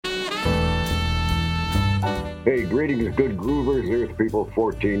Hey, greetings, good groovers, Earth People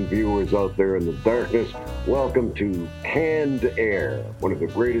 14 viewers out there in the darkness. Welcome to Canned Air, one of the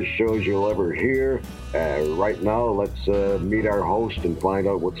greatest shows you'll ever hear. Right now, let's meet our host and find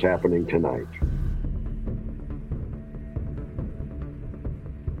out what's happening tonight.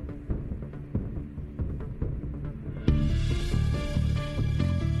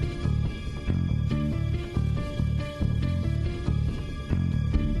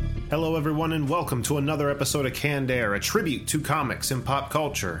 Hello everyone and welcome to another episode of Canned Air, a tribute to comics and pop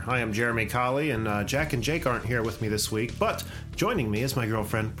culture. I am Jeremy Colley and Jack and Jake aren't here with me this week, but joining me is my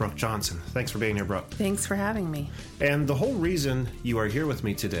girlfriend, Brooke Johnson. Thanks for being here, Brooke. Thanks for having me. And the whole reason you are here with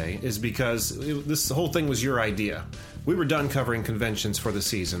me today is because this whole thing was your idea. We were done covering conventions for the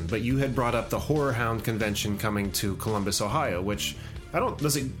season, but you had brought up the HorrorHound convention coming to Columbus, Ohio, which,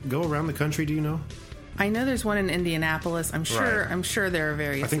 does it go around the country, do you know? I know there's one in Indianapolis. I'm sure there are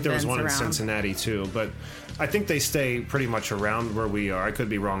various. I think there was one around. in Cincinnati too, but I think they stay pretty much around where we are. I could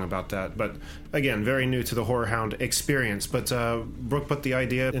be wrong about that, but again, very new to the HorrorHound experience. But Brooke put the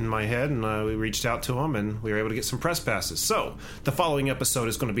idea in my head, and we reached out to him, and we were able to get some press passes. So the following episode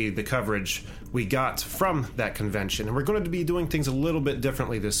is going to be the coverage we got from that convention, and we're going to be doing things a little bit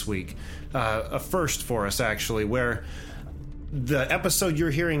differently this week. A first for us, actually, where the episode you're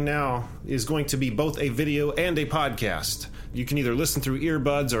hearing now is going to be both a video and a podcast. You can either listen through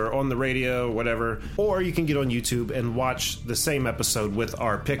earbuds or on the radio or whatever, or you can get on YouTube and watch the same episode with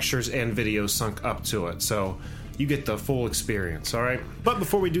our pictures and videos sunk up to it. So you get the full experience, all right? But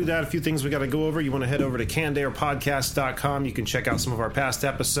before we do that, a few things we got to go over. You want to head over to cannedairpodcast.com. You can check out some of our past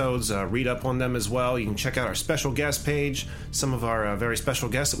episodes, read up on them as well. You can check out our special guest page, some of our very special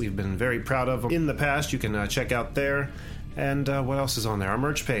guests that we've been very proud of in the past. You can check out there. And what else is on there? Our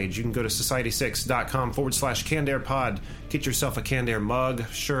merch page. You can go to society6.com/CannedAirPod. Get yourself a Canned Air mug,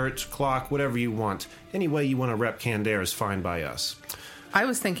 shirt, clock, whatever you want. Any way you want to rep Canned Air is fine by us. I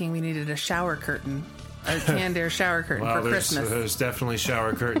was thinking we needed a shower curtain. A Canned Air shower curtain for Christmas. There's definitely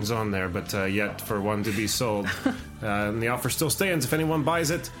shower curtains on there, but yet for one to be sold. And the offer still stands. If anyone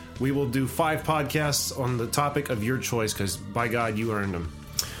buys it, we will do 5 podcasts on the topic of your choice, because by God, you earned them.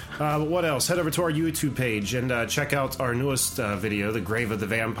 What else? Head over to our YouTube page and check out our newest video, The Grave of the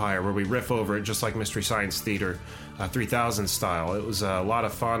Vampire, where we riff over it just like Mystery Science Theater 3000 style. It was a lot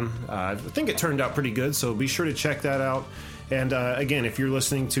of fun. I think it turned out pretty good, so be sure to check that out. And again, if you're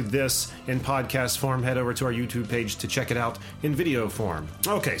listening to this in podcast form, head over to our YouTube page to check it out in video form.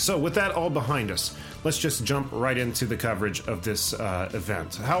 Okay, so with that all behind us, let's just jump right into the coverage of this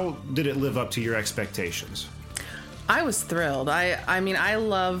event. How did it live up to your expectations? I was thrilled. I mean, I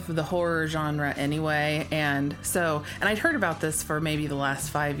love the horror genre anyway, and I'd heard about this for maybe the last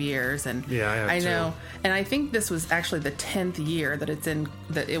 5 years, and yeah, I know, and I think this was actually the 10th year that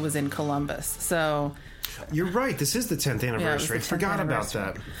it was in Columbus. So you're right. This is the 10th anniversary. I forgot about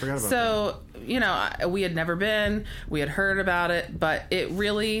that. We had never been. We had heard about it, but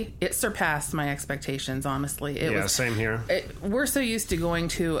it surpassed my expectations, honestly. Same here. We're so used to going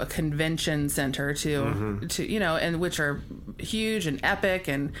to a convention center to and which are huge and epic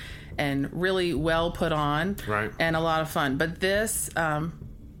and really well put on, right, and a lot of fun. But this,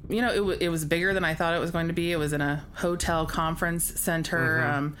 it was bigger than I thought it was going to be. It was in a hotel conference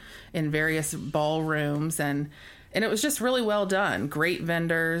center, in various ballrooms, and it was just really well done. Great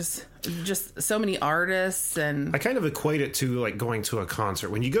vendors, just so many artists, and I kind of equate it to like going to a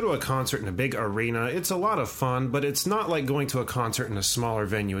concert. When you go to a concert in a big arena, it's a lot of fun, but it's not like going to a concert in a smaller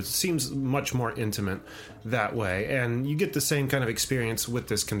venue. It seems much more intimate that way, and you get the same kind of experience with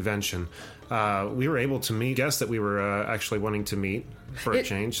this convention. We were able to meet guests that we were actually wanting to meet for a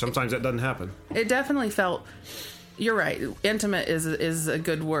change. Sometimes that doesn't happen. It definitely felt... You're right. Intimate is a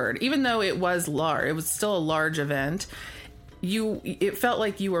good word. Even though it was large, it was still a large event. It felt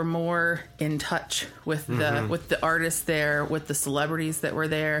like you were more in touch with the artists there, with the celebrities that were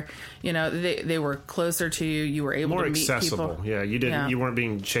there. They were closer to you. You were able to meet accessible. People. Yeah, you didn't. Yeah. You weren't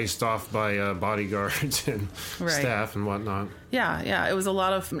being chased off by bodyguards and staff and whatnot. Yeah. It was a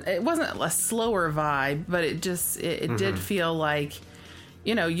lot of. It wasn't a slower vibe, but it did feel like,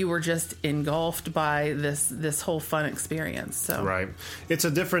 you were just engulfed by this whole fun experience. So right, it's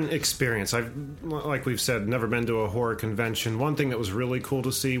a different experience. Like we've said, never been to a horror convention. One thing that was really cool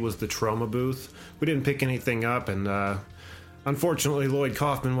to see was the Trauma booth. We didn't pick anything up, and unfortunately, Lloyd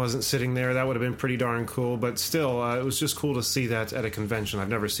Kaufman wasn't sitting there. That would have been pretty darn cool. But still, it was just cool to see that at a convention. I've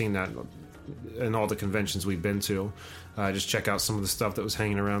never seen that in all the conventions we've been to. Just check out some of the stuff that was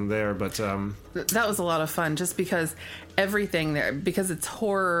hanging around there. But that was a lot of fun, just because everything there, because it's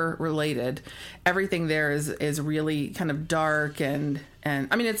horror related, everything there is really kind of dark and And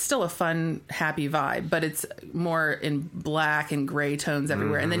I mean, it's still a fun, happy vibe, but it's more in black and gray tones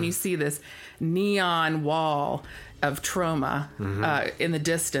everywhere. And then you see this neon wall of trauma in the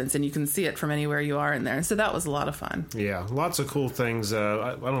distance, and you can see it from anywhere you are in there. And so that was a lot of fun. Yeah, lots of cool things.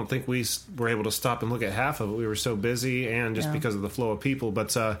 I don't think we were able to stop and look at half of it. We were so busy, and just because of the flow of people.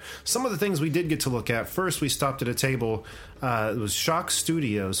 But some of the things we did get to look at. First, we stopped at a table. It was Shock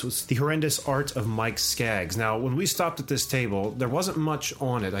Studios. It was The Horrendous Art of Mike Skaggs. Now, when we stopped at this table, there wasn't much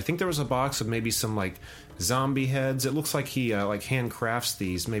on it. I think there was a box of maybe some like zombie heads. It looks like he like handcrafts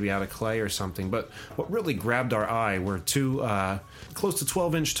these, maybe out of clay or something. But what really grabbed our eye were two close to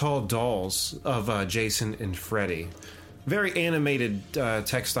 12-inch tall dolls of Jason and Freddy. Very animated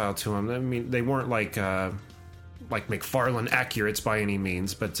textile to them. I mean, they weren't like McFarlane accurates by any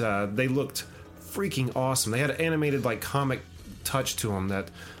means, but they looked freaking awesome. They had an animated like comic touch to them that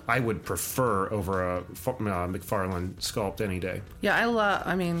I would prefer over a McFarlane sculpt any day. Yeah,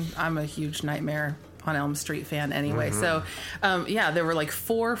 I'm a huge Nightmare on Elm Street fan anyway. So, there were like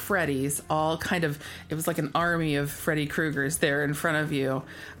 4 Freddys, all kind of, it was like an army of Freddy Kruegers there in front of you.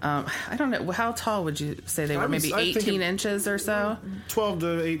 I don't know, how tall would you say they were? Maybe 18 inches or so? 12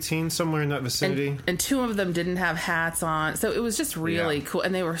 to 18, somewhere in that vicinity. And 2 of them didn't have hats on. So it was just really cool.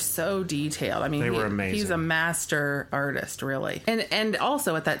 And they were so detailed. I mean, they were amazing. He's a master artist, really. And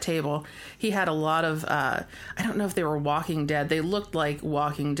also at that table, he had a lot of, I don't know if they were Walking Dead. They looked like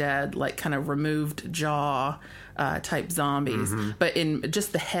Walking Dead, like kind of removed jaw type zombies, but in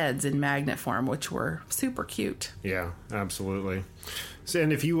just the heads in magnet form, which were super cute. Yeah, absolutely. So,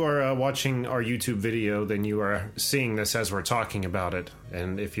 and if you are watching our YouTube video, then you are seeing this as we're talking about it.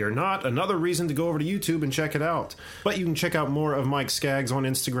 And if you're not, another reason to go over to YouTube and check it out. But you can check out more of Mike Skaggs on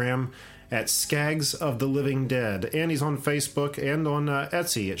Instagram at Skaggs of the Living Dead. And he's on Facebook and on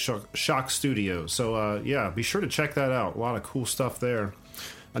Etsy at Shock Studios. So, be sure to check that out. A lot of cool stuff there.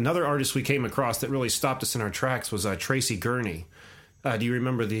 Another artist we came across that really stopped us in our tracks was Tracy Gurney. Do you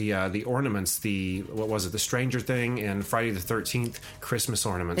remember the ornaments, the Stranger Thing and Friday the 13th Christmas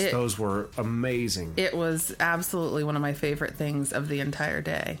ornaments? Those were amazing. It was absolutely one of my favorite things of the entire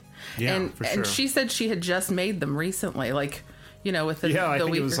day. Yeah, for sure. And she said she had just made them recently, like, with the I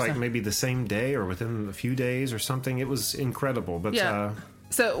think week it was or like so. maybe the same day or within a few days or something. It was incredible. But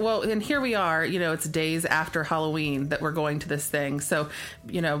So, and here we are, it's days after Halloween that we're going to this thing. So,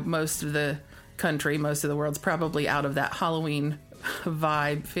 most of the country, most of the world's probably out of that Halloween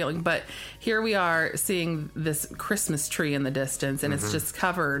vibe feeling. But here we are seeing this Christmas tree in the distance, and it's just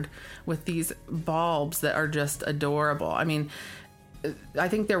covered with these bulbs that are just adorable. I mean, I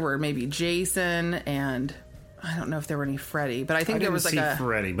think there were maybe Jason and I don't know if there were any Freddy, but I think there was like a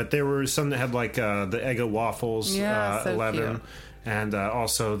Freddy, but there were some that had like the Eggo waffles, so 11. Cute. And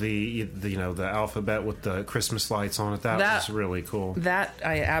also the alphabet with the Christmas lights on it. That was really cool. That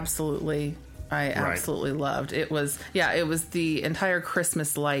I absolutely loved. It was the entire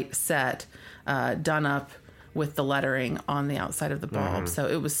Christmas light set done up with the lettering on the outside of the bulb. So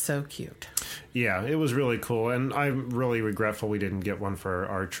it was so cute. Yeah, it was really cool. And I'm really regretful we didn't get one for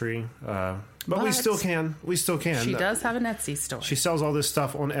our tree. But we still can. She does have an Etsy store. She sells all this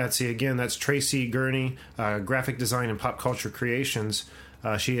stuff on Etsy. Again, that's Tracy Gurney, graphic design and pop culture creations.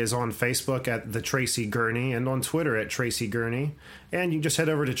 She is on Facebook at The Tracy Gurney and on Twitter at Tracy Gurney. And you just head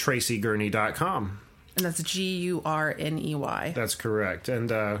over to tracygurney.com. And that's Gurney. That's correct.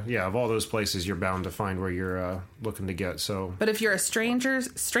 And of all those places, you're bound to find where you're looking to get. So, but if you're a Stranger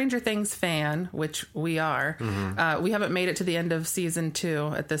Things fan, which we are, we haven't made it to the end of season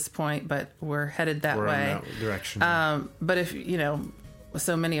 2 at this point, but we're headed that way. In that direction. But if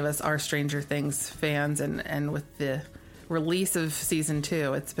so many of us are Stranger Things fans, and with the release of season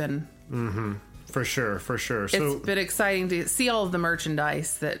 2, it's been. For sure. It's been exciting to see all of the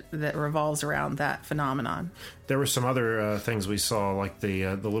merchandise that revolves around that phenomenon. There were some other things we saw, like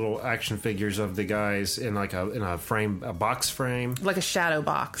the little action figures of the guys in like a frame, a box frame, like a shadow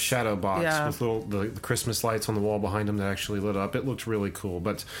box, with little the Christmas lights on the wall behind them that actually lit up. It looked really cool.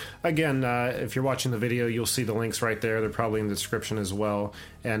 But again, if you're watching the video, you'll see the links right there. They're probably in the description as well.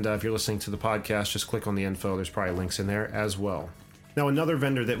 And if you're listening to the podcast, just click on the info. There's probably links in there as well. Now, another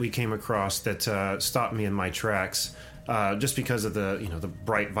vendor that we came across that stopped me in my tracks, just because of the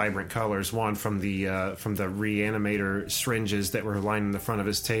bright, vibrant colors. One from the Reanimator syringes that were lining the front of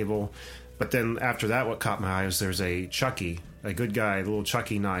his table, but then after that, what caught my eye was there's a Chucky, a good guy, the little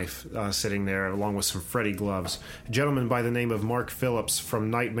Chucky knife sitting there, along with some Freddy gloves. A gentleman by the name of Mark Phillips from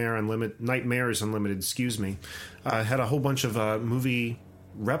Nightmares Unlimited, had a whole bunch of movie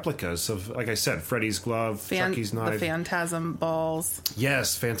replicas of, like I said, Freddy's glove, Chucky's knife. The Phantasm balls.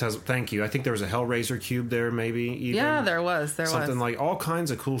 Yes, Phantasm. Thank you. I think there was a Hellraiser cube there, maybe. Even. Yeah, there was. Something like all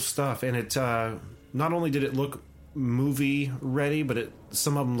kinds of cool stuff. And it not only did it look movie ready, but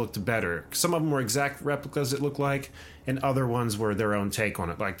some of them looked better. Some of them were exact replicas, it looked like, and other ones were their own take on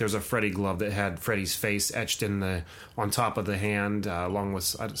it. Like there's a Freddy glove that had Freddy's face etched on top of the hand, along with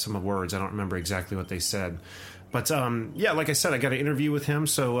some words. I don't remember exactly what they said. But, yeah, like I said, I got an interview with him,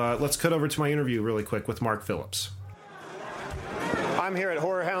 so let's cut over to my interview really quick with Mark Phillips. I'm here at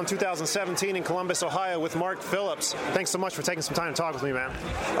HorrorHound 2017 in Columbus, Ohio with Mark Phillips. Thanks so much for taking some time to talk with me, man.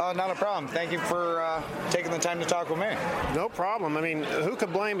 Not a problem. Thank you for taking the time to talk with me. No problem. I mean, who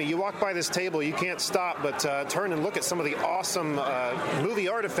could blame you? You walk by this table, you can't stop but turn and look at some of the awesome movie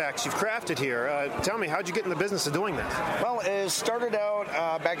artifacts you've crafted here. Tell me, how'd you get in the business of doing this? Well, it started out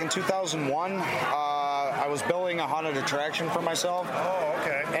back in 2001. I was building a haunted attraction for myself. Oh,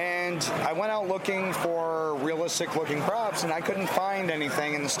 okay. And I went out looking for realistic-looking props, and I couldn't find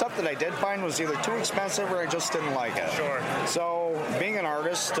anything. And the stuff that I did find was either too expensive or I just didn't like it. Sure. So, being an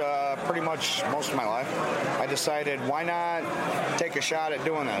artist, pretty much most of my life, I decided, why not take a shot at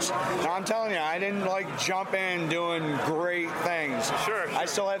doing this? Now, I'm telling you, I didn't jump in doing great things. Sure. I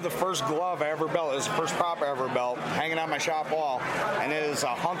still have the first glove I ever built. It was the first prop I ever built, hanging on my shop wall, and it is a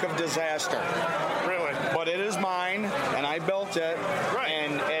hunk of disaster. Really? But it is mine, and I built it, right.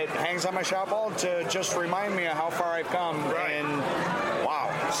 And it hangs on my shop wall to just remind me of how far I've come. Right. And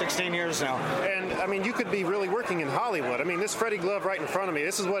wow, 16 years now. And I mean, you could be really working in Hollywood. I mean, this Freddy glove right in front of me,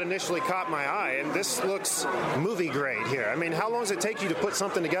 this is what initially caught my eye, and this looks movie grade here. I mean, how long does it take you to put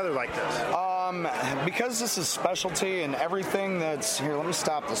something together like this? Because this is specialty and everything that's here, let me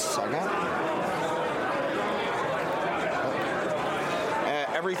stop this a second.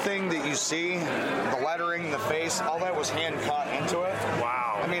 Everything that you see, the lettering, the face, all that was hand cut into it.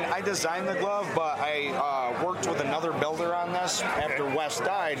 Wow. I mean, I designed the glove, but I worked with another builder on this after Wes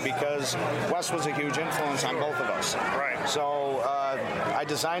died, because Wes was a huge influence on both of us. Right. So I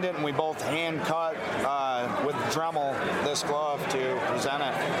designed it, and we both hand cut with Dremel this glove to present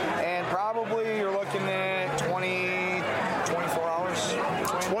it. And probably you're looking at 24 hours.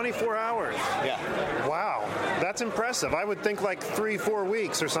 24 hours? Yeah. Wow. That's impressive. I would think 3-4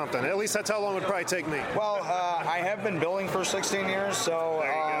 weeks or something. At least that's how long it would probably take me. Well, I have been building for 16 years, so there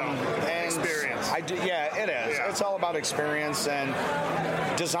you go. Experience. Yeah, it is. Yeah. It's all about experience, and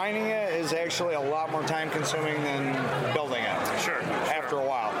designing it is actually a lot more time consuming than building it. Sure. After a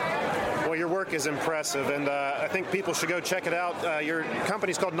while. Well, your work is impressive, and I think people should go check it out. Your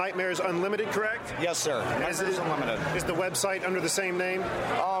company's called Nightmares Unlimited, correct? Yes, sir. Nightmares Unlimited. Is the website under the same name?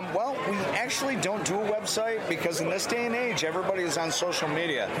 Well, we actually don't do a website because in this day and age, everybody is on social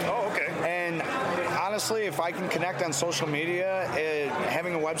media. Oh, okay. And honestly, if I can connect on social media,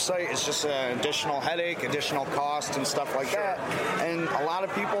 having a website is just an additional headache, additional cost, and stuff like that. And a lot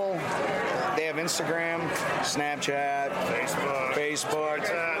of people, they have Instagram, Snapchat, Facebook,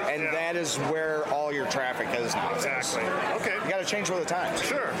 and that is where all your traffic is now. Exactly. Okay. You got to change with the times.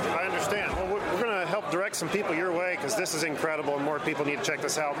 Sure, I understand. Well, we're going to help direct some people your way, because this is incredible, and more people need to check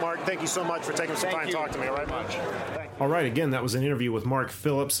this out. Mark, thank you so much for taking some time to talk to me. All right, much. All right, again, that was an interview with Mark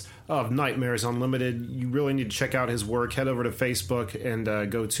Phillips of Nightmares Unlimited. You really need to check out his work. Head over to Facebook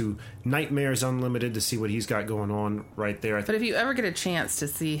and go to Nightmares Unlimited to see what he's got going on right there. But if you ever get a chance to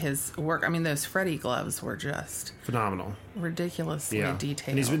see his work, I mean, those Freddy gloves were just phenomenal, ridiculously detailed.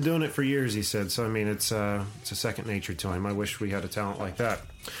 And he's been doing it for years, he said. So I mean, it's a second nature to him. I wish we had a talent like that.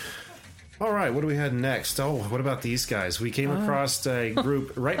 All right, what do we have next? Oh, what about these guys? We came across a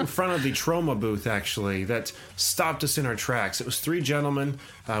group right in front of the Trauma booth, actually, that stopped us in our tracks. It was 3 gentlemen.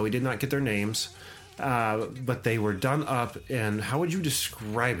 We did not get their names, but they were done up, and how would you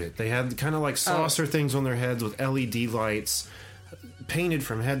describe it? They had kind of like saucer things on their heads with LED lights, painted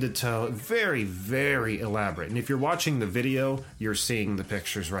from head to toe. Very, very elaborate. And if you're watching the video, you're seeing the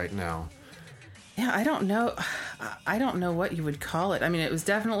pictures right now. Yeah, I don't know what you would call it. I mean, it was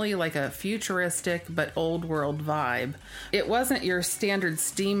definitely like a futuristic but old world vibe. It wasn't your standard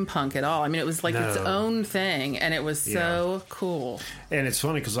steampunk at all. I mean, it was like its own thing, and it was so cool. And it's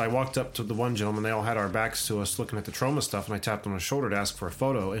funny because I walked up to the one gentleman, they all had our backs to us looking at the Trauma stuff, and I tapped on his shoulder to ask for a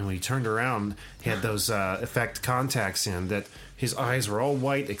photo, and when he turned around, he had those effect contacts in that his eyes were all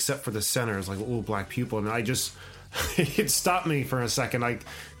white except for the center. It was like a little black pupil, and I just... it stopped me for a second. I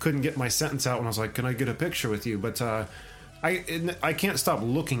couldn't get my sentence out when I was like, can I get a picture with you? But I can't stop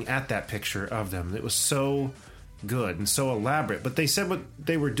looking at that picture of them. It was so good and so elaborate. But they said what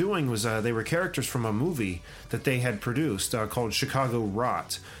they were doing was they were characters from a movie that they had produced called Chicago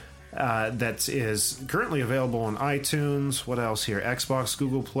Rot. that is currently available on iTunes. What else here? Xbox,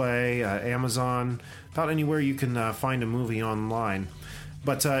 Google Play, Amazon, about anywhere you can find a movie online.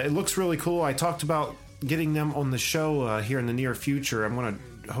 But it looks really cool. I talked about getting them on the show here in the near future. I'm going to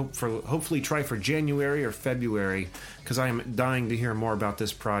hopefully try for January or February, because I am dying to hear more about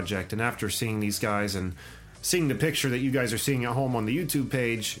this project. And after seeing these guys and seeing the picture that you guys are seeing at home on the YouTube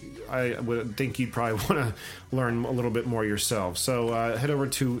page, I would think you'd probably want to learn a little bit more yourself. So head over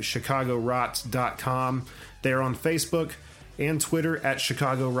to ChicagoRot.com. They're on Facebook and Twitter at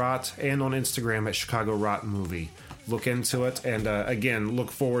ChicagoRot, and on Instagram at ChicagoRotMovie. Look into it, and again,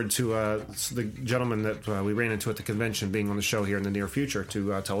 look forward to the gentleman that we ran into at the convention being on the show here in the near future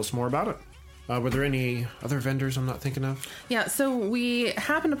to tell us more about it. Were there any other vendors I'm not thinking of? Yeah, so we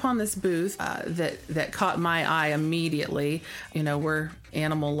happened upon this booth that caught my eye immediately. You know, we're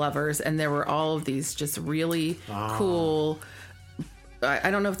animal lovers, and there were all of these just really cool,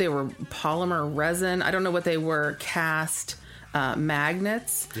 I don't know if they were polymer resin, I don't know what they were, cast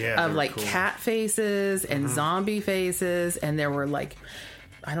magnets of like cool cat faces and zombie faces, and there were like,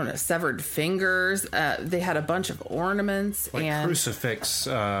 I don't know, severed fingers. They had a bunch of ornaments, like and crucifix.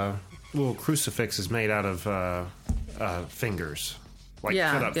 Little crucifixes made out of fingers, like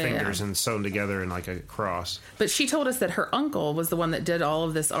cut up fingers and sewn together in like a cross. But she told us that her uncle was the one that did all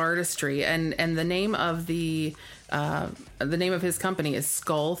of this artistry, and the name of the name of his company is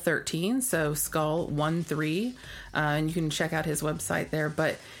Skull 13, so Skull 13, and you can check out his website there.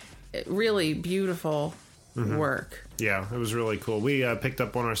 But really beautiful work. Yeah, it was really cool. We picked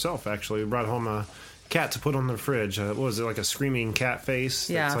up one ourselves, actually. We brought home a cat to put on the fridge. What was it, like a screaming cat face?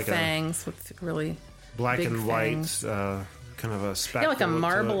 Yeah, like fangs with really black big and fangs. white, kind of a spackle. Yeah, like a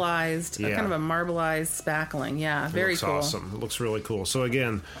marbleized, kind of a marbleized spackling. Yeah, very cool. Awesome. It looks really cool. So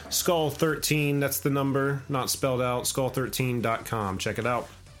again, Skull 13, that's the number, not spelled out, skull13.com. Check it out.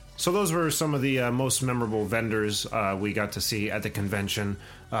 So those were some of the most memorable vendors we got to see at the convention,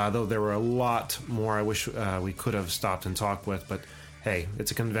 though there were a lot more I wish we could have stopped and talked with, but hey, it's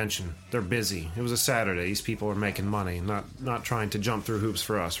a convention. They're busy. It was a Saturday. These people are making money, not trying to jump through hoops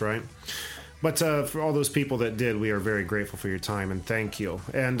for us, right? But for all those people that did, we are very grateful for your time, and thank you.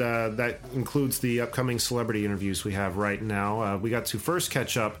 And that includes the upcoming celebrity interviews we have right now. We got to first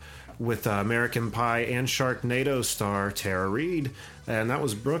catch up with American Pie and Sharknado star Tara Reid, and that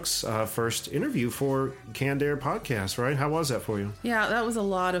was Brooke's first interview for Canned Air podcast, right? How was that for you? Yeah, that was a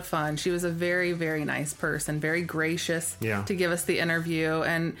lot of fun. She was a very, very nice person, very gracious to give us the interview,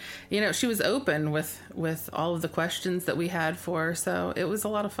 and you know, she was open with all of the questions that we had for her, so it was a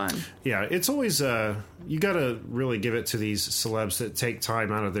lot of fun. Yeah, it's always you got to really give it to these celebs that take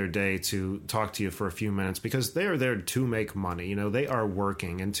time out of their day to talk to you for a few minutes, because they are there to make money. You know, they are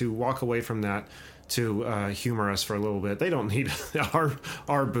working, and to walk away from that to humor us for a little bit. They don't need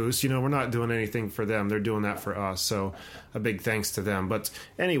our boost. You know, we're not doing anything for them. They're doing that for us. So a big thanks to them. But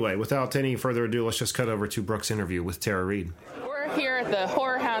anyway, without any further ado, let's just cut over to Brooke's interview with Tara Reid. We're here at the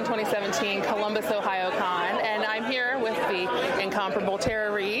HorrorHound 2017 Columbus, Ohio Con, and I'm here with the incomparable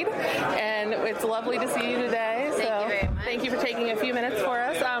Tara Reid, and it's lovely to see you today. Thank you very much. Thank you for taking a few minutes for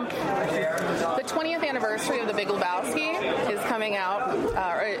us. The 20th anniversary of The Big Lebowski is coming out,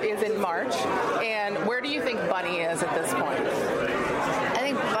 is in March, and where do you think Bunny is at this point? I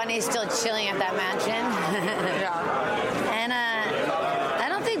think Bunny's still chilling at that mansion. Yeah. And I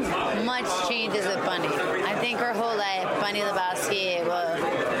don't think much changes with Bunny. I think her whole life, Bunny Lebowski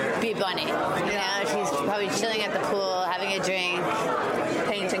will be Bunny. You know, she's probably chilling at the pool, having a drink,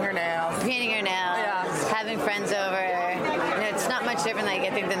 Painting her nails, having friends over. You know, it's not much different, like, I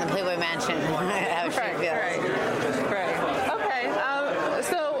think, than the Playboy Mansion. How she feels. Right. Okay.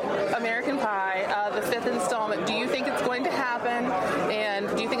 So American Pie, the 5th installment. Do you think it's going to happen? And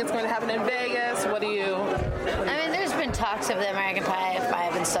do you think it's going to happen in Vegas? What do you? I mean, there's been talks of the American Pie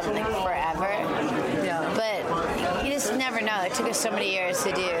 5 and something forever. Yeah. But you just never know. It took us so many years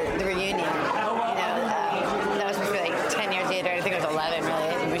to do the reunion. You know, that was supposed to be like 10 years later. I think it was 11,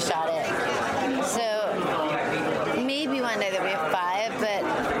 really, when we shot it. So maybe one day there'll be a 5, but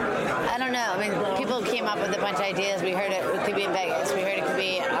I don't know. I mean, people came up with a bunch of ideas. We heard it could be in Vegas. We heard it could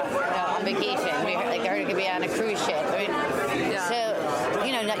be on vacation. I heard it could be on a cruise ship. I mean, so,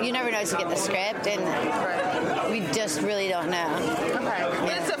 you know, you never know to get the script, and we just really don't know. Okay.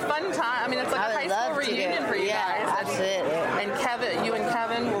 But it's a fun time. I mean, it's like a high school reunion for you guys. Absolutely. And Kevin, you and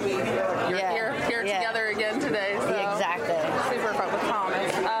Kevin will be here together again today. So exactly. Super fun with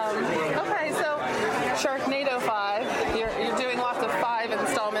Thomas. Okay, so Sharknado 5. You're doing lots of 5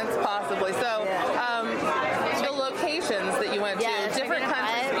 installments possibly. So the locations that you went to, different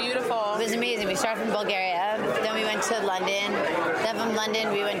countries, beautiful. It was amazing. We started from Bulgaria, then we went to London, then from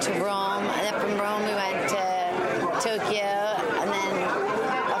London, we went to Rome, and then from Rome, we went to Tokyo, and then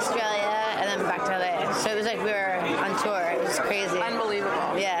Australia, and then back to LA. So it was like we were on tour. It was crazy.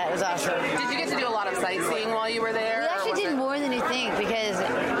 Unbelievable. Yeah, it was awesome. Did you get to do a lot of sightseeing while you were there? We actually did more than you think because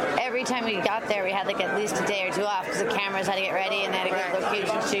every time we got there, we had like at least a day or two off because the cameras had to get ready and they had to go to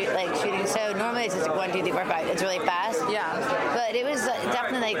location shooting. So normally it's just like 1, 2, 3, 4, 5. It's really fast. Yeah. But it was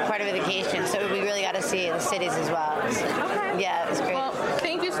definitely like part of a vacation, so we really got to see the cities as well. Okay. Yeah, it was great. Well,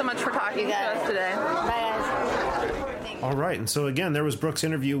 thank you so much for talking to us today. Bye, guys. All right, and so again, there was Brooke's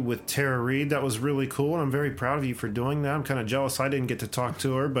interview with Tara Reid. That was really cool, and I'm very proud of you for doing that. I'm kind of jealous I didn't get to talk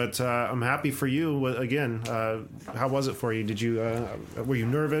to her, but I'm happy for you. Again, how was it for you? Did you were you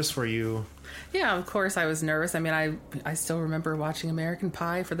nervous? Were you? Yeah, of course I was nervous. I mean, I still remember watching American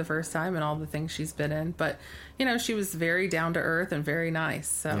Pie for the first time and all the things she's been in. But, you know, she was very down to earth and very nice.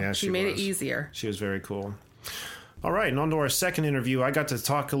 So yeah, she made it easier. She was very cool. All right, and on to our second interview. I got to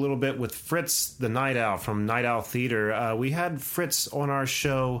talk a little bit with Fritz the Night Owl from Night Owl Theater. We had Fritz on our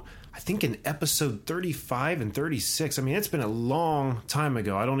show, I think in episode 35 and 36. I mean, it's been a long time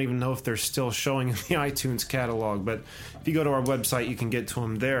ago. I don't even know if they're still showing in the iTunes catalog, but if you go to our website, you can get to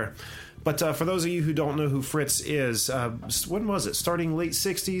them there. But for those of you who don't know who Fritz is, when was it? Starting late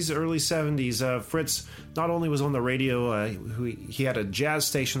 60s, early 70s, Fritz not only was on the radio, he had a jazz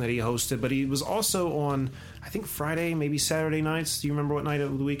station that he hosted, but he was also on, I think, Friday, maybe Saturday nights. Do you remember what night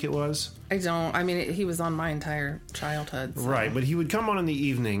of the week it was? I don't. I mean, he was on my entire childhood. So. Right, but he would come on in the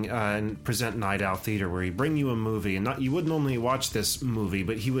evening and present Night Owl Theater, where he'd bring you a movie, and you wouldn't only watch this movie,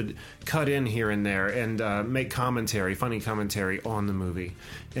 but he would cut in here and there and make commentary, funny commentary on the movie.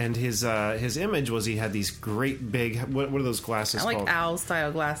 And his image was he had these great big, what are those glasses called? Like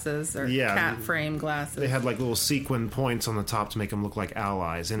owl-style glasses or cat frame glasses. They had like little sequin points on the top to make them look like owl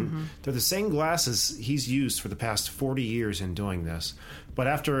eyes. And they're the same glasses he's used for the past 40 years in doing this. But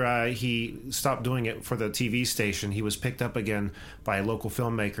after he stopped doing it for the TV station, he was picked up again by a local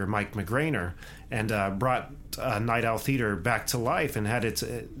filmmaker, Mike McGrainer, and brought Night Owl Theater back to life and had it,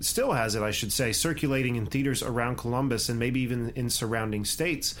 still has it, I should say, circulating in theaters around Columbus and maybe even in surrounding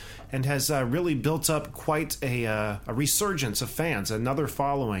states, and has really built up quite a resurgence of fans, another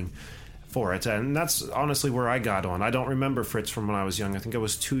following for it. And that's honestly where I got on. I don't remember Fritz from when I was young. I think I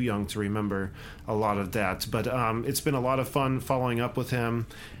was too young to remember a lot of that. But it's been a lot of fun following up with him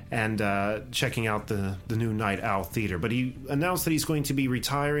and checking out the new Night Owl Theater. But he announced that he's going to be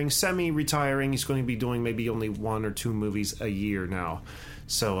retiring, semi-retiring. He's going to be doing maybe only 1 or 2 movies a year now.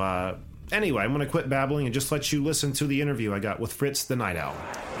 So anyway, I'm going to quit babbling and just let you listen to the interview I got with Fritz the Night Owl.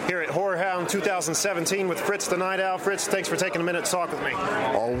 Here at HorrorHound 2017 with Fritz the Night Owl. Fritz, thanks for taking a minute to talk with me.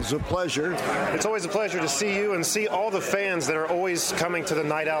 Always a pleasure. It's always a pleasure to see you and see all the fans that are always coming to the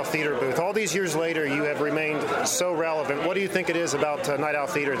Night Owl Theater booth. All these years later, you have remained so relevant. What do you think it is about Night Owl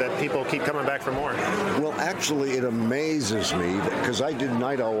Theater that people keep coming back for more? Well, actually, it amazes me because I did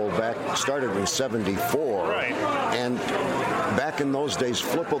Night Owl started in 74. Right. And back in those days,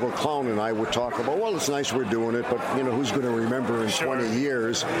 Flippo the Clown and I would talk about, well, it's nice we're doing it, but, you know, who's going to remember in 20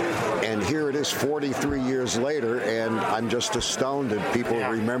 years? And here it is 43 years later, and I'm just astounded. People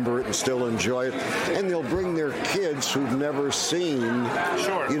remember it and still enjoy it. And they'll bring their kids who've never seen,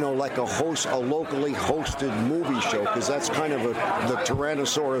 you know, like a locally hosted movie show, because that's kind of the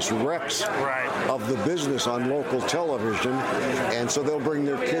Tyrannosaurus Rex of the business on local television. And so they'll bring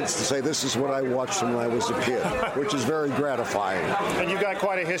their kids to say, this is what I watched when I was a kid, which is very gratifying. And you've got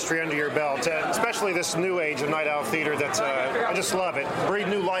quite a history under your belt, especially this new age of Night Owl Theater that's, I just love it. Breathe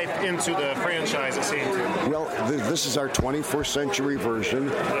new life into the franchise, it seems. Well, this is our 21st century version,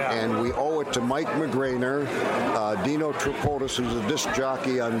 and we owe it to Mike McGrainer, Dino Tripodis, who's a disc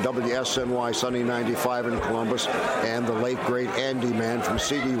jockey on WSNY Sunny 95 in Columbus, and the late, great Andy Man from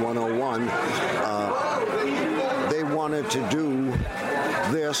CD 101. They wanted to do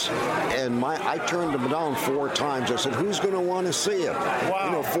this, and I turned them down 4 times. I said, who's going to want to see it? Wow.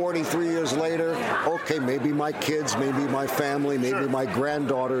 You know, 43 years later, okay, maybe my kids, maybe my family, maybe my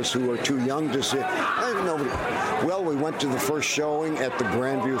granddaughters who are too young to see it. Nobody. Well, we went to the first showing at the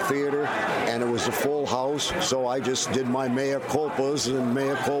Grandview Theater, and it was a full house, so I just did my mea culpas,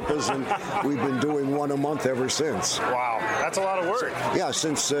 and we've been doing 1 a month ever since. Wow, that's a lot of work. Yeah,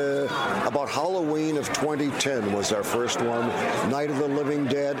 since about Halloween of 2010 was our first one, Night of the Living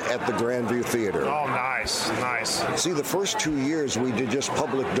Dead at the Grandview Theater. Oh, nice. See, the first 2 years we did just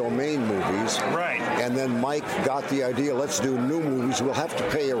public domain movies. Right. And then Mike got the idea, let's do new movies. We'll have to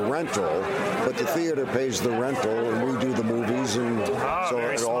pay a rental, but the theater pays the rental and we do the movies, and so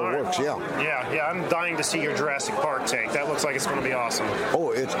it all works, Yeah, I'm dying to see your Jurassic Park take. That looks like it's going to be awesome.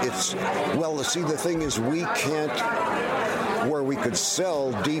 Oh, well, see, the thing is we can't where we could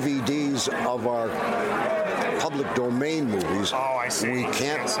sell DVDs of our public domain movies. Oh, I see. We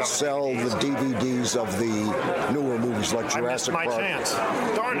can't sell the DVDs of the newer movies like Jurassic Park. I missed my chance.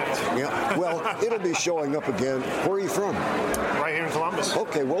 Darn it. Yeah. Well, it'll be showing up again. Where are you from? Right here in Columbus.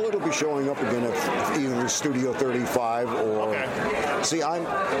 Okay. Well, it'll be showing up again at either Studio 35 or. Okay. See,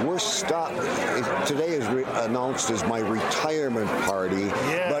 we're stopped. Today is announced as my retirement party,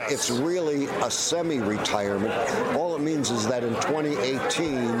 yes. But it's really a semi-retirement. All it means is that in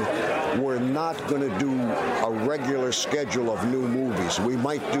 2018, we're not going to do a regular schedule of new movies. We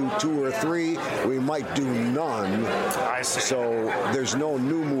might do 2 or 3. We might do none. I see. So there's no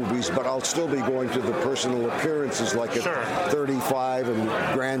new movies, but I'll still be going to the personal appearances like at 35 and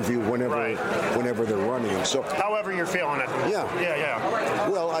Grandview whenever they're running. So however you're feeling it. Yeah.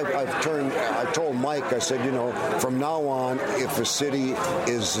 Well, I told Mike, I said, from now on, if a city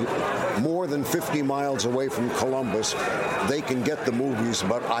is more than 50 miles away from Columbus, they can get the movies,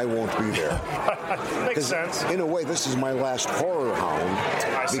 but I won't be there. Makes sense. In a way, this is my last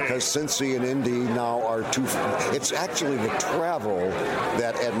HorrorHound, because Cincy and Indy now are too. It's actually the travel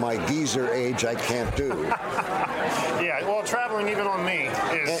that at my geezer age I can't do. Yeah, well, traveling even on me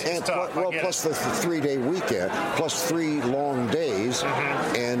is tough. Plus the 3-day weekend, plus 3 long days,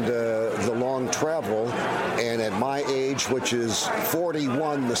 and the long travel. And at my age, which is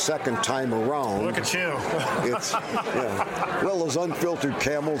 41 the second time around. Look at you. It's well, those unfiltered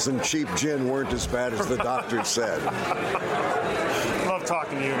Camels and cheap gin weren't as bad as the doctor said. Love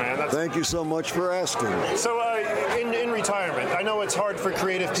talking to you, man. Thank you so much for asking. So, in retirement, I know it's hard for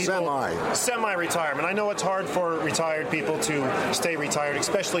creative people. Semi-retirement. I know it's hard for retired people to stay retired,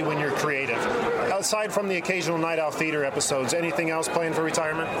 especially when you're creative. Aside from the occasional Night Owl Theater episodes, anything else planned for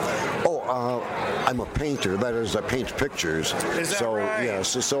retirement? I'm a painter. That is, I paint pictures. Is that right? Yeah,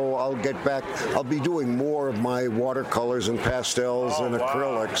 so I'll get back. I'll be doing more of my watercolors and pastels and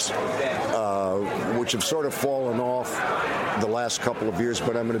acrylics, which have sort of fallen off the last couple of years,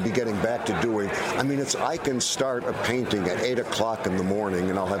 but I'm going to be getting back to doing. I mean, I can start a painting at 8 o'clock in the morning,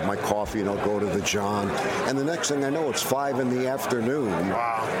 and I'll have my coffee, and I'll go to the John, and the next thing I know, it's 5 in the afternoon.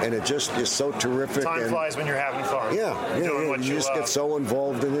 Wow. And it just is so terrific. Time flies when you're having fun. Yeah. You just get so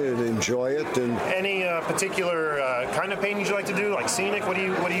involved in it and enjoy it. And any particular kind of paintings you like to do, like scenic? What do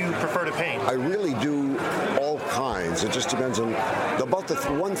you prefer to paint? I really do all kinds. It just depends on the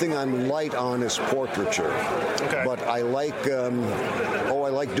one thing I'm light on is portraiture. Okay. But I like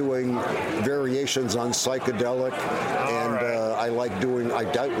doing variations on psychedelic, and I like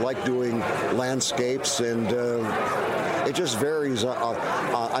doing landscapes, and it just varies.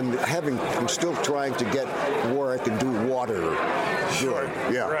 I'm still trying to get where I can do water. Sure.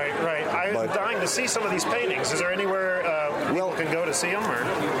 Yeah. Right. I'm dying to see some of these paintings. Is there anywhere people can go to see them? Or?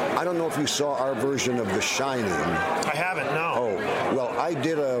 I don't know if you saw our version of The Shining. I haven't, no. Oh, well, I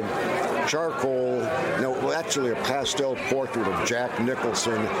did a actually a pastel portrait of Jack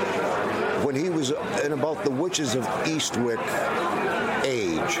Nicholson when he was in about the Witches of Eastwick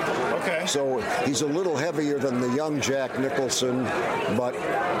age. Okay. So he's a little heavier than the young Jack Nicholson, but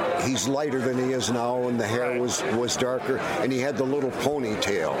he's lighter than he is now, and the hair was darker, and he had the little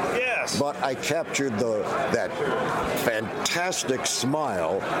ponytail. Yes. But I captured that fantastic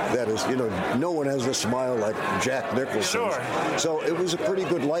smile that is, no one has a smile like Jack Nicholson. Sure. So it was a pretty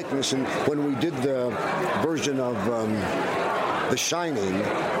good likeness, and when we did the version of The Shining,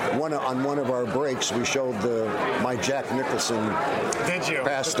 on one of our breaks, we showed my Jack Nicholson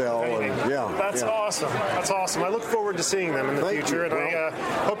pastel. That's awesome. That's awesome. I look forward to seeing them in the future, and I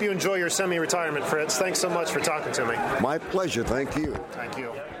hope you enjoy your semi-retirement, Fritz. Thanks so much for talking to me. My pleasure. Thank you. Thank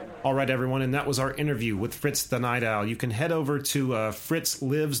you. All right, everyone, and that was our interview with Fritz the Night Owl. You can head over to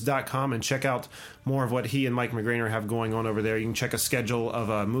fritzlives.com and check out more of what he and Mike McGrainer have going on over there. You can check a schedule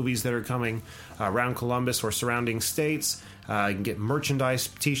of movies that are coming around Columbus or surrounding states. You can get merchandise,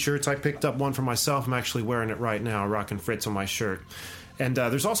 T-shirts. I picked up one for myself. I'm actually wearing it right now, rocking Fritz on my shirt. And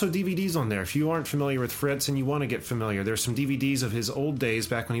there's also DVDs on there. If you aren't familiar with Fritz and you want to get familiar, there's some DVDs of his old days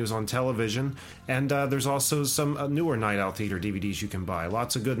back when he was on television. And there's also some newer Night Owl Theater DVDs you can buy.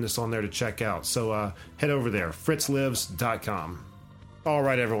 Lots of goodness on there to check out. So head over there, fritzlives.com. All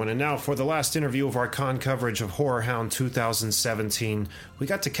right, everyone, and now for the last interview of our con coverage of HorrorHound 2017, we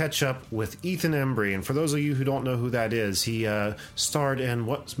got to catch up with Ethan Embry, and for those of you who don't know who that is, he starred in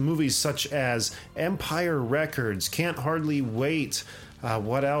movies such as Empire Records, Can't Hardly Wait,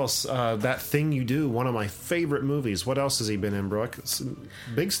 What else? That Thing You Do, one of my favorite movies. What else has he been in, Brooke? Some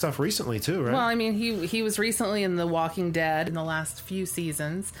big stuff recently, too, right? Well, I mean, he was recently in The Walking Dead in the last few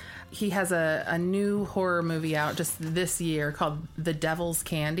seasons. He has a new horror movie out just this year called The Devil's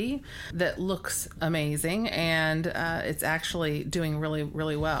Candy that looks amazing, and it's actually doing really,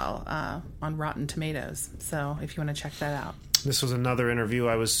 really well on Rotten Tomatoes. So if you want to check that out. This was another interview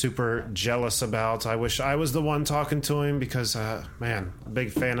I was super jealous about. I wish I was the one talking to him because, man, big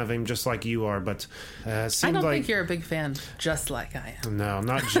fan of him just like you are. But it seemed I don't think you're a big fan just like I am. No,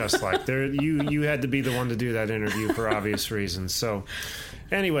 not just like. You had to be the one to do that interview for obvious reasons. So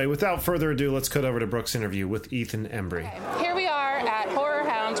anyway, without further ado, let's cut over to Brooke's interview with Ethan Embry. Okay. Here we are at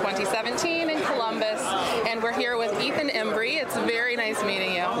HorrorHound 2017 in Columbus, and we're here with Ethan Embry. It's very nice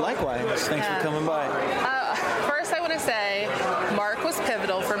meeting you. Likewise. Thanks for coming by. First, I want to say Mark was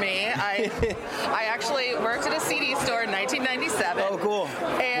pivotal for me. I actually worked at a CD store in 1997. Oh, cool.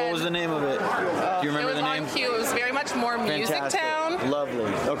 What was the name of it? Do you remember the name? It was on cue. It was very much more Music Fantastic. Town. Lovely.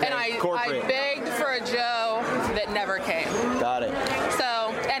 Okay. And I Corporate. begged for a Joe that never came. Got it.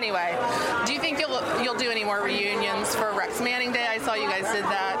 So anyway, do you think you'll do any more reunions for Rex Manning Day? I saw you guys did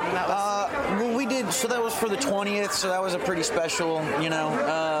that. And that was... well, we did. So that was for the 20th. So that was a pretty special, you know.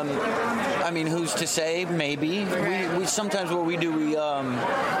 I mean, who's to say? Maybe. Okay. We sometimes what we do,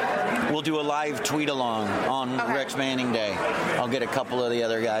 we'll do a live tweet along on Rex Manning Day. I'll get a couple of the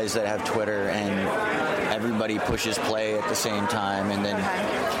other guys that have Twitter, and everybody pushes play at the same time, and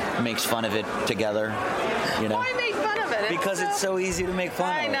then makes fun of it together. You know. Why make fun of it? Because it's so easy to make fun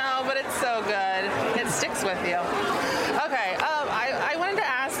of. I know, but it's so good. It sticks with you. Okay, I wanted to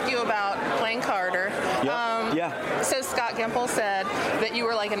ask you about playing Carter. Yeah. So Scott Gimple said that you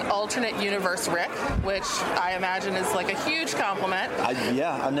were like an alternate universe Rick, which I imagine is like a huge compliment.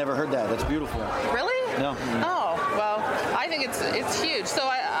 I've never heard that. That's beautiful. Really? No. Oh, well, I think it's huge. So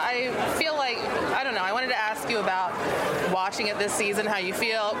I feel like, I don't know, I wanted to ask you about watching it this season, how you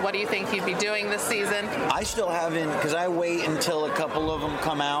feel. What do you think you'd be doing this season? I still haven't, because I wait until a couple of them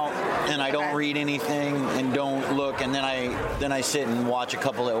come out, and I don't read anything and don't look, and then I sit and watch a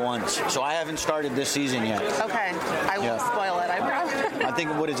couple at once. So I haven't started this season yet. Okay. I won't spoil it, I promise. I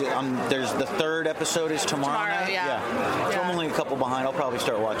think, what is it? There's the third episode is tomorrow night? Yeah. So I'm only a couple behind. I'll probably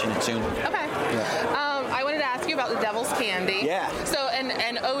start watching it soon. Okay. Yeah. I wanted to ask you about the Devil's Candy. Yeah. So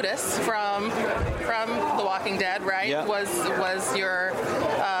and Otis from The Walking Dead, right? Yeah. Was your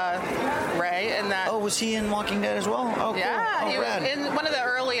Ray in that? Oh, was he in Walking Dead as well? Oh, yeah, cool. he was in one of the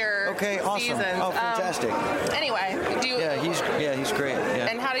earlier seasons. Oh, fantastic. Anyway, he's great. Yeah.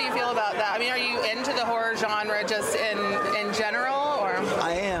 And how do you feel about that? I mean, are you into the horror genre just in general, or?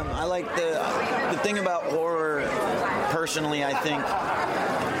 I am. I like the thing about horror. Personally, I think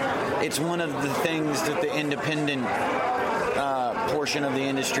it's one of the things that the independent portion of the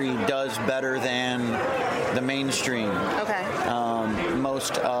industry does better than the mainstream. Okay.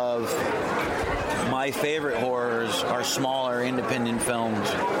 Most of my favorite horrors are smaller independent films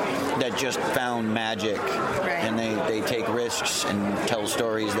that just found magic. Right. And they take risks and tell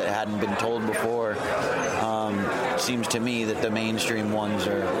stories that hadn't been told before. Seems to me that the mainstream ones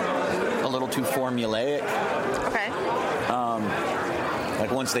are a little too formulaic. Okay.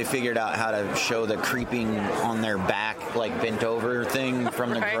 Like once they figured out how to show the creeping on their back, like bent over thing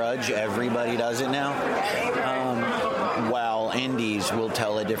from The Grudge, everybody does it now. While indies will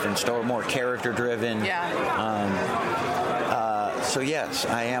tell a different story, more character driven. Yeah. So yes,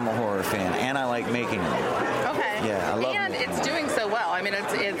 I am a horror fan, and I like making them. Okay. Yeah, I love and them. it's doing so well. I mean,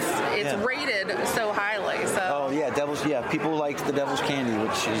 it's rated so highly. So. Oh yeah, people like the Devil's Candy,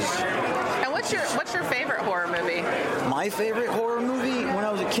 which is. And what's your favorite horror movie? My favorite horror movie when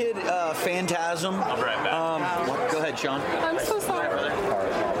I was a kid, Phantasm. I'll be right back. Go ahead, Sean. I'm so sorry.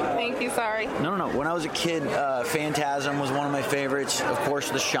 Thank you. Sorry. No. When I was a kid, Phantasm was one of my favorites. Of course,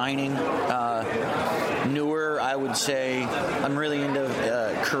 The Shining. Newer, I would say, I'm really into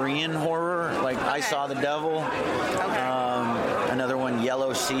Korean horror. Like I Saw the Devil. Okay. Another one,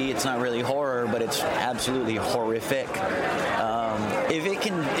 Yellow Sea. It's not really horror, but it's absolutely horrific. If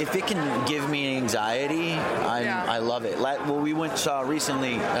it can give me anxiety, I love it. We saw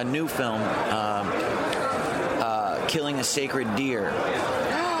recently a new film, Killing a Sacred Deer.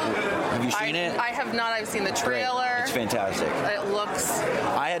 Have you seen it? I have not. I've seen the trailer. Great. It's fantastic. It looks.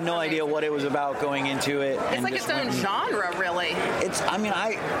 I had no idea what it was about going into it. It's like its own genre, really.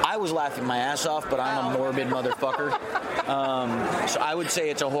 I was laughing my ass off, but I'm a morbid motherfucker. So I would say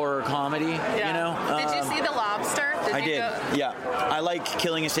it's a horror comedy. Yeah. You know. Did you see The Lobster? I did. Yeah. I like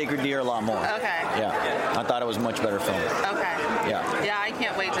Killing a Sacred Deer a lot more. Okay. Yeah. I thought it was a much better film. Okay. Yeah. Yeah, I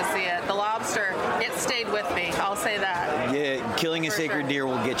can't wait to see it. The Lobster, it stayed with me. I'll say that. Yeah, Killing a Sacred Deer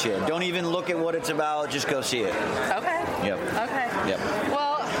will get you. Don't even look at what it's about. Just go see it. Okay. Yep. Okay. Yep.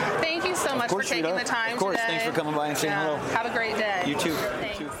 Well, thank you so much for taking sweetheart. the time Of course. today. Thanks for coming by and saying hello. Have a great day. You too.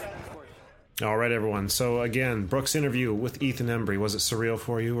 Thanks. All right, everyone. So again, Brooke's interview with Ethan Embry, was it surreal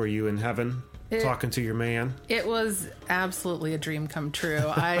for you? Were you in heaven talking to your man? It was absolutely a dream come true.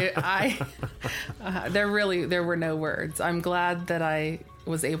 There were no words. I'm glad that I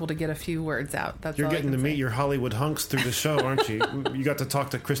was able to get a few words out. That's You're all I getting can to say. meet your Hollywood hunks through the show, aren't you? You got to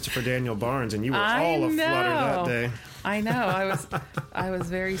talk to Christopher Daniel Barnes, and you were all aflutter that day. I know. I was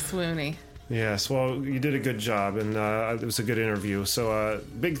very swoony. Yes, well, you did a good job, and it was a good interview. So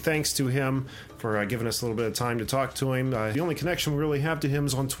big thanks to him for giving us a little bit of time to talk to him. The only connection we really have to him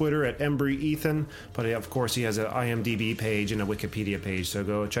is on Twitter at EmbryEthan, but of course he has an IMDb page and a Wikipedia page, so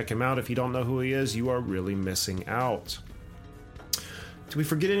go check him out. If you don't know who he is, you are really missing out. Did we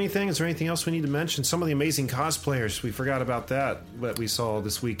forget anything? Is there anything else we need to mention? Some of the amazing cosplayers, we forgot about that we saw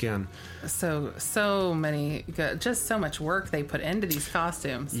this weekend. So many, just so much work they put into these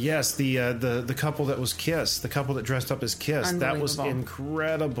costumes. Yes, the couple that was Kiss, the couple that dressed up as Kiss, that was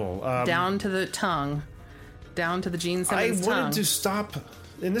incredible. Down to the tongue, down to the Gene Simmons tongue. I wanted to stop,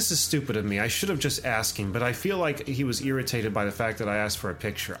 and this is stupid of me. I should have just asked him, but I feel like he was irritated by the fact that I asked for a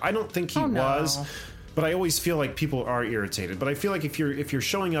picture. I don't think he was. But I always feel like people are irritated. But I feel like if you're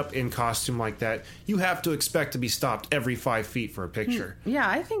showing up in costume like that, you have to expect to be stopped every 5 feet for a picture. Yeah,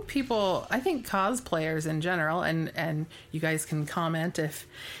 I think cosplayers in general, and you guys can comment if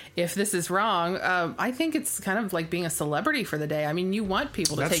this is wrong. I think it's kind of like being a celebrity for the day. I mean, you want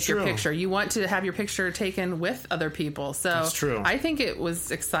people to take your picture. You want to have your picture taken with other people. So that's true. I think it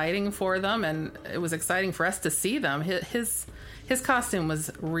was exciting for them, and it was exciting for us to see them. His costume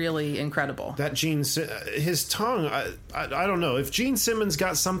was really incredible. That his tongue, I don't know. If Gene Simmons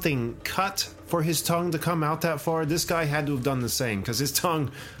got something cut for his tongue to come out that far, this guy had to have done the same, because his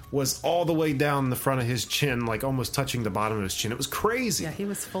tongue was all the way down the front of his chin, like almost touching the bottom of his chin. It was crazy. Yeah, he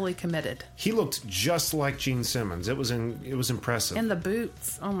was fully committed. He looked just like Gene Simmons. It was impressive. And the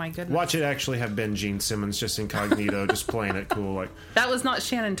boots. Oh my goodness. Watch it actually have been Gene Simmons, just incognito, just playing it cool. Like that was not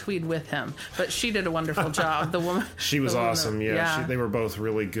Shannon Tweed with him, but she did a wonderful job. The woman. She was awesome. Yeah. They were both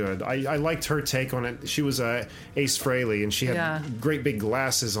really good. I liked her take on it. She was Ace Frehley, and she had great big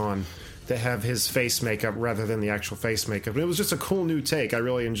glasses on that have his face makeup rather than the actual face makeup. And it was just a cool new take. I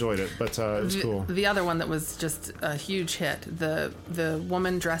really enjoyed it, but it was cool. The other one that was just a huge hit, the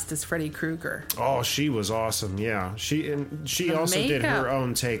woman dressed as Freddy Krueger. Oh, she was awesome. Yeah, she also did her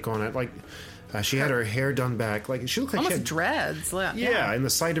own take on it. Like she had her hair done back, like she looked like almost she had dreads. Yeah, and the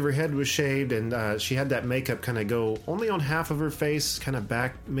side of her head was shaved, and she had that makeup kind of go only on half of her face, kind of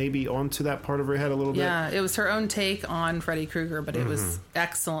back maybe onto that part of her head a little bit. Yeah, it was her own take on Freddy Krueger, but it was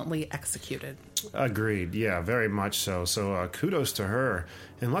excellently executed. Agreed. Yeah, very much so. So kudos to her.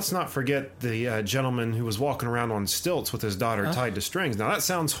 And let's not forget the gentleman who was walking around on stilts with his daughter tied to strings. Now, that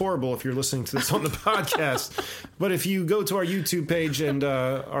sounds horrible if you're listening to this on the podcast. But if you go to our YouTube page and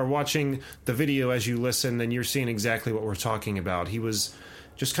are watching the video as you listen, then you're seeing exactly what we're talking about. He was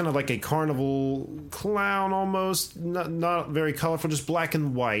just kind of like a carnival clown almost, not very colorful, just black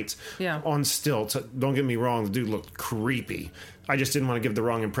and white on stilts. Don't get me wrong, the dude looked creepy. I just didn't want to give the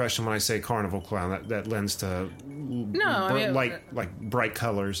wrong impression when I say carnival clown. That lends to bright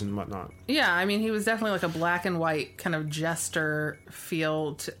colors and whatnot. Yeah, I mean, he was definitely like a black and white kind of jester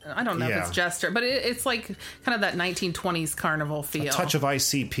feel. I don't know if it's jester, but it's like kind of that 1920s carnival feel. A touch of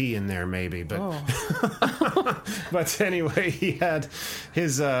ICP in there, maybe. But but anyway, he had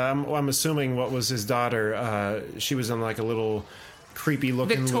his. I'm assuming what was his daughter. She was in like a little creepy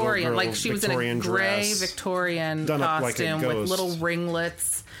looking Victorian, little girl, like she was in a gray dress, Victorian costume with little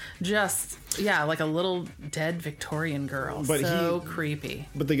ringlets. Just like a little dead Victorian girl. But creepy.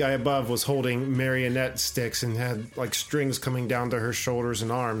 But the guy above was holding marionette sticks and had like strings coming down to her shoulders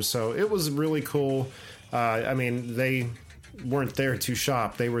and arms. So it was really cool. I mean, they weren't there to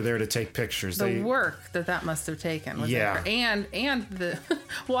shop; they were there to take pictures. The work that must have taken, was and the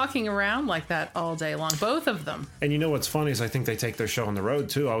walking around like that all day long, both of them. And you know what's funny is I think they take their show on the road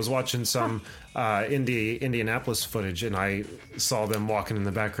too. I was watching some Indianapolis footage, and I saw them walking in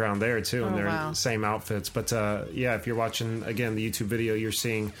the background there too, in their same outfits. But if you're watching again the YouTube video, you're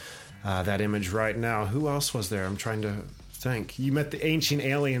seeing that image right now. Who else was there? I'm trying to think. You met the Ancient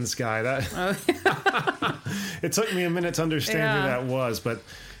Aliens guy. It took me a minute to understand who that was, but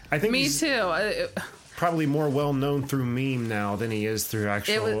I think me too. Probably more well known through meme now than he is through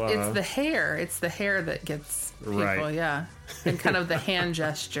actual. It's the hair. It's the hair that gets people, Right. yeah. And kind of the hand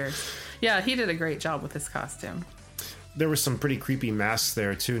gestures. Yeah, he did a great job with his costume. There were some pretty creepy masks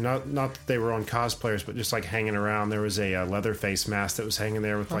there too. Not that they were on cosplayers, but just like hanging around. There was a Leatherface mask that was hanging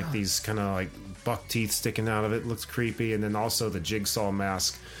there with like these kind of like buck teeth sticking out of it. It looks creepy. And then also the Jigsaw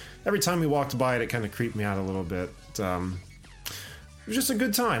mask. Every time we walked by it, it kind of creeped me out a little bit. It was just a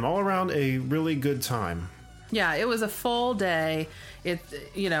good time. All around a really good time. Yeah, it was a full day.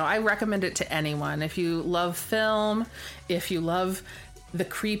 I recommend it to anyone. If you love film, if you love the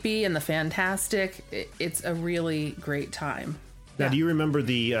creepy and the fantastic, it's a really great time. Now, do you remember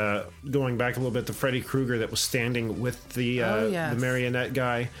the going back a little bit, the Freddy Krueger that was standing with the yes. the marionette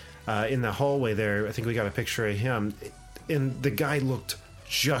guy in the hallway there? I think we got a picture of him, and the guy looked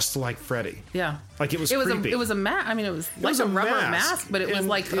just like Freddy. Yeah, like it was creepy. It was a mask. I mean, it was like a rubber mask, but it was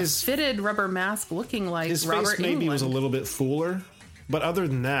like a fitted rubber mask, looking like his Robert face maybe Englund. was a little bit fuller, but other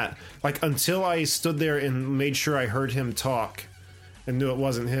than that, like until I stood there and made sure I heard him talk and knew it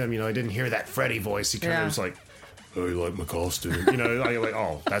wasn't him, I didn't hear that Freddy voice. He kind of was like, "Oh, you like my costume?" Like,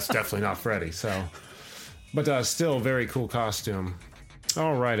 "Oh, that's definitely not Freddy." So, but still, very cool costume.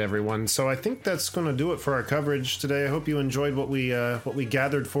 All right, everyone. So I think that's going to do it for our coverage today. I hope you enjoyed what we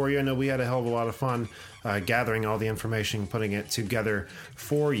gathered for you. I know we had a hell of a lot of fun gathering all the information, putting it together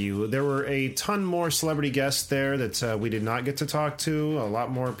for you. There were a ton more celebrity guests there that we did not get to talk to. A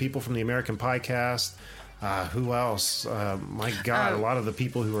lot more people from the American Pie cast. Who else? My God, a lot of the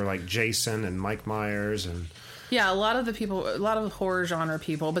people who were like Jason and Mike Myers and... Yeah, a lot of horror genre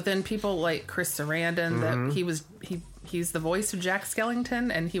people, but then people like Chris Sarandon, that he's the voice of Jack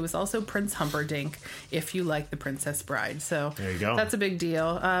Skellington, and he was also Prince Humperdinck, if you like The Princess Bride. So there you go. That's a big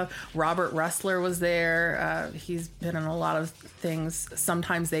deal. Robert Rustler was there. He's been in a lot of things.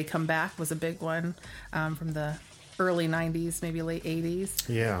 Sometimes They Come Back was a big one from the early 90s, maybe late 80s.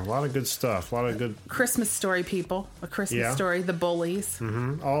 Yeah, a lot of good stuff. A lot of good... Christmas Story people. A Christmas Story. The Bullies.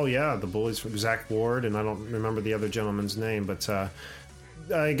 Mm-hmm. Oh, yeah, the Bullies from Zach Ward, and I don't remember the other gentleman's name, but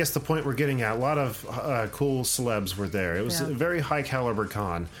I guess the point we're getting at, a lot of cool celebs were there. It was a very high-caliber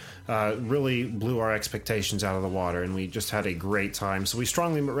con. Really blew our expectations out of the water, and we just had a great time. So we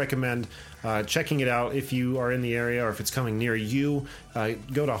strongly recommend checking it out if you are in the area or if it's coming near you.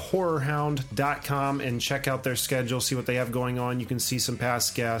 Go to HorrorHound.com and check out their schedule, see what they have going on. You can see some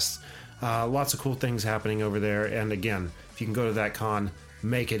past guests. Lots of cool things happening over there. And again, if you can go to that con,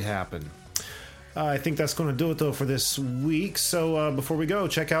 make it happen. I think that's going to do it, though, for this week. So before we go,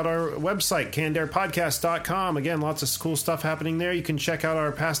 check out our website, cannedairpodcast.com. Again, lots of cool stuff happening there. You can check out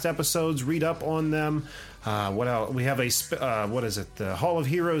our past episodes, read up on them. What else? We have the Hall of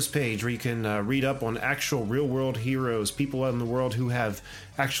Heroes page where you can read up on actual real-world heroes, people in the world who have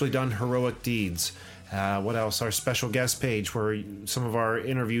actually done heroic deeds. What else? Our special guest page where some of our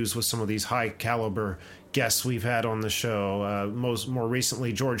interviews with some of these high-caliber guests we've had on the show. More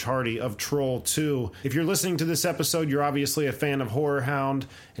recently, George Hardy of Troll 2. If you're listening to this episode, you're obviously a fan of HorrorHound,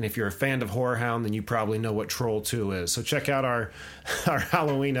 and if you're a fan of HorrorHound, then you probably know what Troll 2 is. So check out our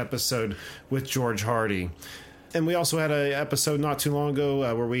Halloween episode with George Hardy. And we also had an episode not too long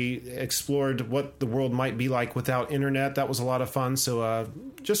ago where we explored what the world might be like without internet. That was a lot of fun. So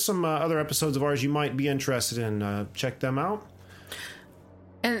just some other episodes of ours you might be interested in. Check them out.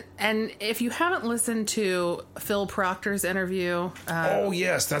 And if you haven't listened to Phil Proctor's interview... oh,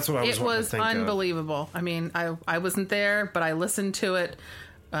 yes, that's what I was wanting to think of. It was unbelievable. I mean, I wasn't there, but I listened to it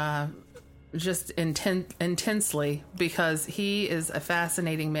just intensely because he is a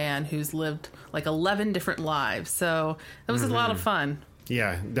fascinating man who's lived like 11 different lives. So it was a lot of fun.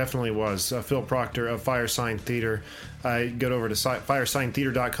 Yeah, definitely was. Phil Proctor of Firesign Theater. Go over to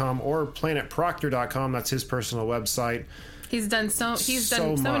firesigntheater.com or planetproctor.com. That's his personal website. He's done so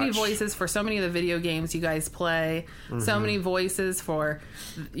many voices for so many of the video games you guys play. So many voices for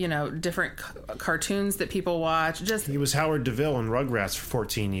different cartoons that people watch. He was Howard DeVille in Rugrats for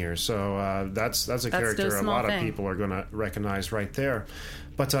 14 years, so that's a character a lot of people are going to recognize right there.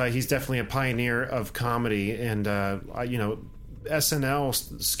 But he's definitely a pioneer of comedy and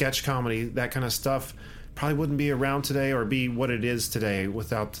SNL sketch comedy, that kind of stuff. Probably wouldn't be around today or be what it is today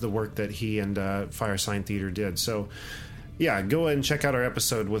without the work that he and Firesign Theater did. So. Yeah, go ahead and check out our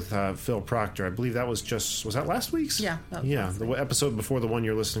episode with Phil Proctor. I believe that was that last week's? Yeah. The episode before the one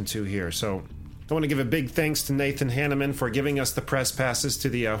you're listening to here. So I want to give a big thanks to Nathan Hanneman for giving us the press passes to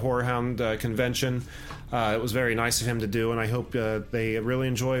the HorrorHound convention. It was very nice of him to do, and I hope they really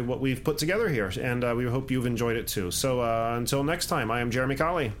enjoy what we've put together here, and we hope you've enjoyed it too. So until next time, I am Jeremy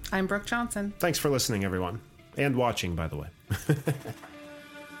Colley. I'm Brooke Johnson. Thanks for listening, everyone. And watching, by the way.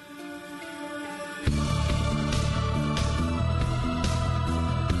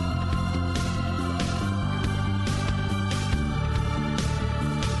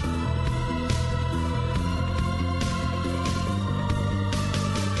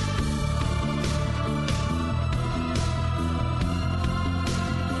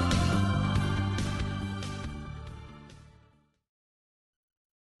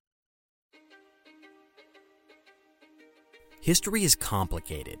 History is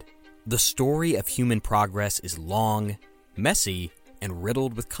complicated. The story of human progress is long, messy, and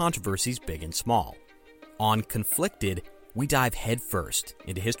riddled with controversies big and small. On Conflicted, we dive headfirst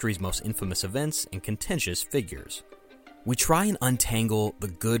into history's most infamous events and contentious figures. We try and untangle the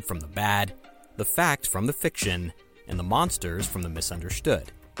good from the bad, the fact from the fiction, and the monsters from the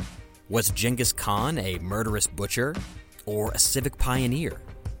misunderstood. Was Genghis Khan a murderous butcher or a civic pioneer?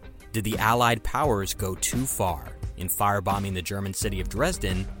 Did the Allied powers go too far in firebombing the German city of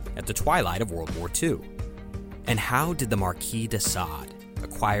Dresden at the twilight of World War II? And how did the Marquis de Sade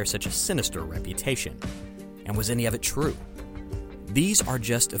acquire such a sinister reputation? And was any of it true? These are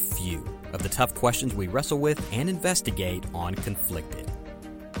just a few of the tough questions we wrestle with and investigate on Conflicted.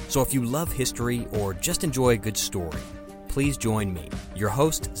 So if you love history or just enjoy a good story, please join me, your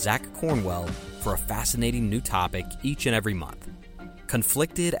host, Zach Cornwell, for a fascinating new topic each and every month.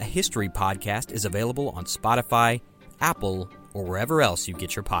 Conflicted, a history podcast, is available on Spotify, Apple, or wherever else you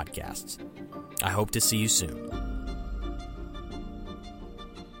get your podcasts. I hope to see you soon.